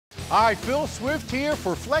Hi, Phil Swift here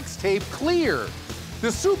for Flex Tape Clear, the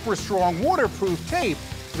super strong waterproof tape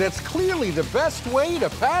that's clearly the best way to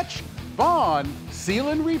patch, bond,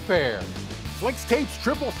 seal, and repair. Flex Tape's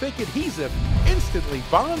triple thick adhesive instantly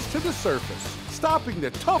bonds to the surface, stopping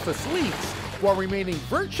the toughest leaks while remaining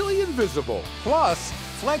virtually invisible. Plus,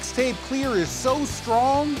 Flex Tape Clear is so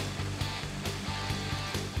strong,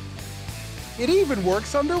 it even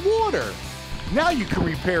works underwater. Now you can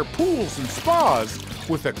repair pools and spas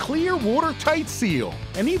with a clear watertight seal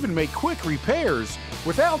and even make quick repairs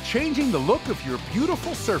without changing the look of your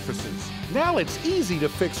beautiful surfaces. Now it's easy to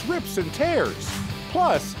fix rips and tears.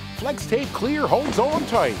 Plus, Flex Tape Clear holds on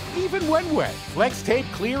tight, even when wet. Flex Tape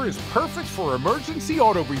Clear is perfect for emergency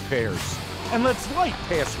auto repairs and lets light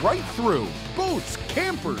pass right through. Boats,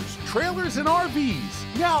 campers, trailers, and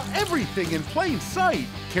RVs. Now everything in plain sight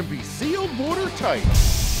can be sealed watertight.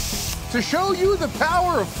 To show you the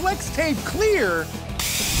power of Flex Tape Clear,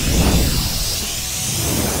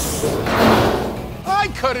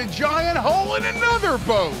 I cut a giant hole in another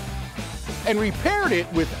boat and repaired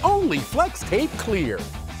it with only Flex Tape Clear.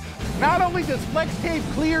 Not only does Flex Tape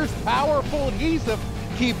Clear's powerful adhesive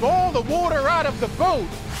keep all the water out of the boat,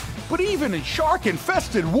 but even in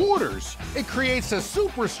shark-infested waters, it creates a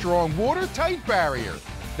super strong watertight barrier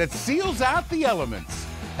that seals out the elements,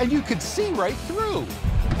 and you can see right through.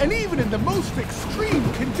 And even in the most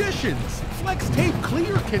extreme conditions, Flex Tape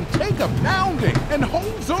Clear can take a pounding and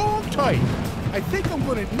holds on tight. I think I'm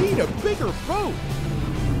gonna need a bigger boat.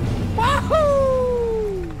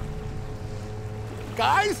 Wahoo!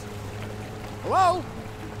 Guys? Hello?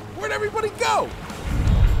 Where'd everybody go?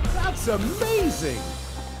 That's amazing!